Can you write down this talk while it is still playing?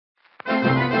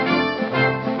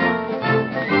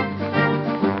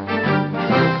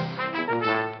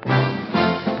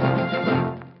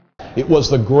It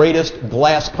was the greatest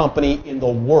glass company in the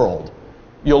world.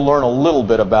 You'll learn a little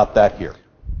bit about that here.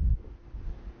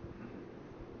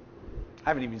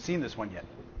 I haven't even seen this one yet.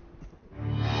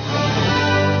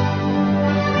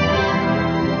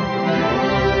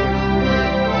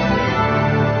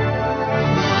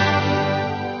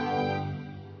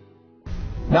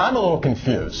 Now, I'm a little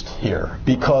confused here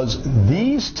because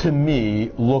these to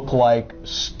me look like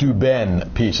Steuben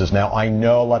pieces. Now, I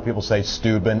know a lot of people say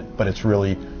Steuben, but it's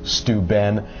really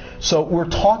Steuben. So we're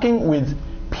talking with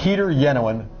Peter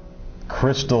Yenawine,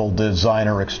 crystal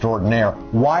designer extraordinaire.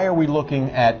 Why are we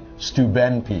looking at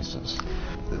Steuben pieces?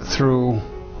 Through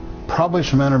probably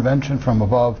some intervention from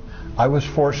above, I was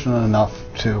fortunate enough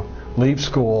to leave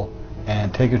school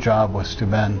and take a job with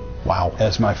Steuben. Wow.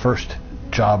 As my first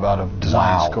job out of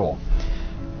design school.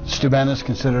 Steuben was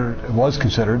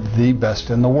considered the best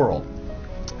in the world.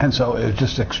 And so it was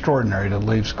just extraordinary to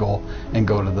leave school and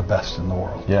go to the best in the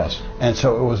world. Yes. And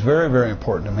so it was very, very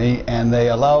important to me, and they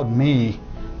allowed me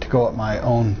to go at my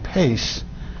own pace.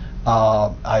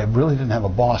 I really didn't have a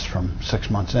boss from 6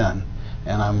 months in,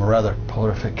 and I'm a rather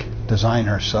prolific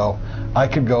designer, so I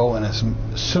could go, and as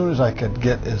soon as I could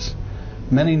get as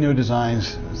many new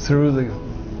designs through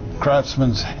the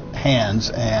craftsman's hands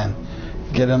and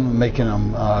get them, making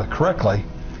them correctly,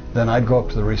 then I'd go up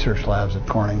to the research labs at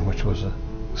Corning, which was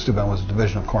Steuben was a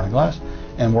division of Corning Glass,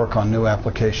 and work on new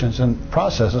applications and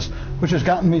processes, which has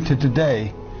gotten me to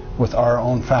today with our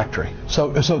own factory.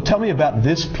 So tell me about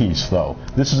this piece, though.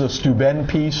 This is a Steuben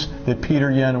piece that Peter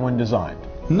Yenawine designed.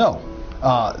 No.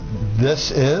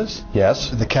 This is? Yes.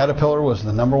 The caterpillar was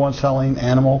the #1 selling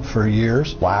animal for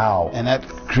years. Wow. And that's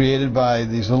created by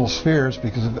these little spheres,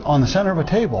 because on the center of a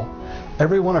table,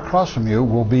 every one across from you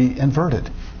will be inverted.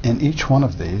 In each one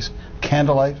of these,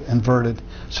 candlelight inverted.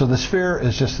 So the sphere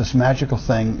is just this magical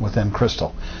thing within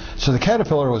crystal. So the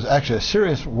caterpillar was actually a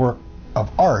serious work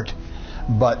of art,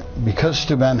 but because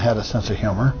Steuben had a sense of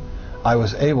humor, I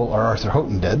was able, or Arthur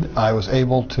Houghton did, I was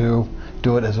able to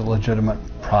do it as a legitimate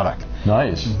product.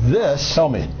 Nice. This, tell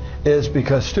me, is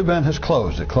because Steuben has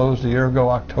closed. It closed a year ago,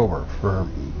 October,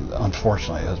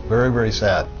 unfortunately. It was very, very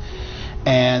sad.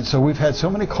 And so we've had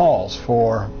so many calls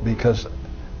because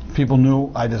people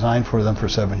knew I designed for them for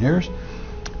 7 years,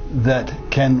 that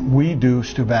can we do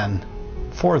Steuben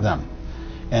for them?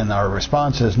 And our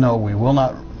response is no, we will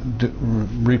not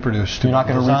reproduce Steuben. You're not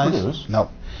going to reproduce? No.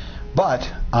 But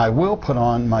I will put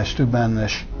on my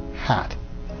Steuben-ish hat.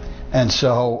 And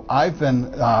so I've been,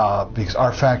 because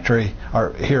our factory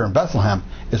here in Bethlehem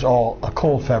is all a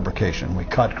cold fabrication. We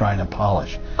cut, grind, and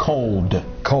polish. Cold.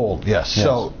 Cold, yes.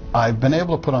 So I've been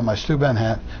able to put on my Steuben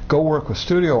hat, go work with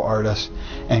studio artists,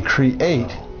 and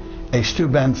create a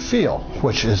Steuben feel,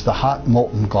 which is the hot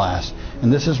molten glass.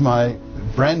 And this is my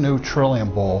brand new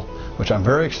Trillium bowl, which I'm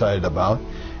very excited about.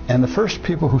 And the first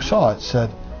people who saw it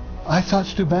said, I thought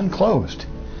Steuben closed.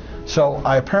 So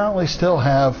I apparently still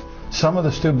have some of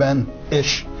the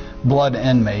Steuben-ish blood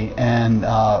in me, and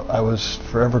I was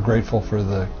forever grateful for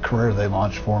the career they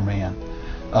launched for me. And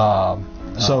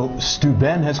so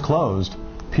Steuben has closed.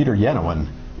 Peter Yenawine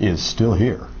is still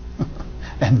here.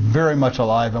 And very much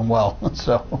alive and well,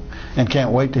 and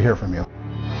can't wait to hear from you.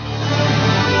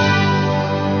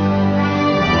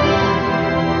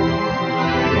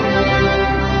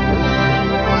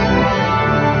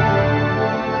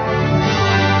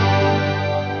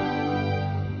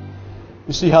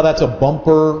 You see how that's a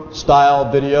bumper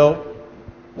style video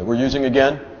that we're using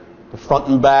again? The front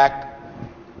and back,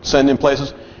 sending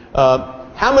places.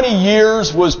 How many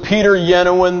years was Peter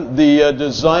Yenawine the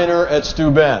designer at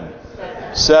Steuben?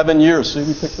 7 years. See,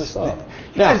 we picked this up.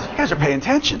 Now, you guys are paying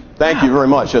attention. Thank you very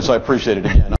much. Yes, I appreciate it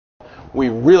again. We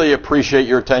really appreciate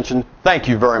your attention. Thank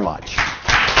you very much.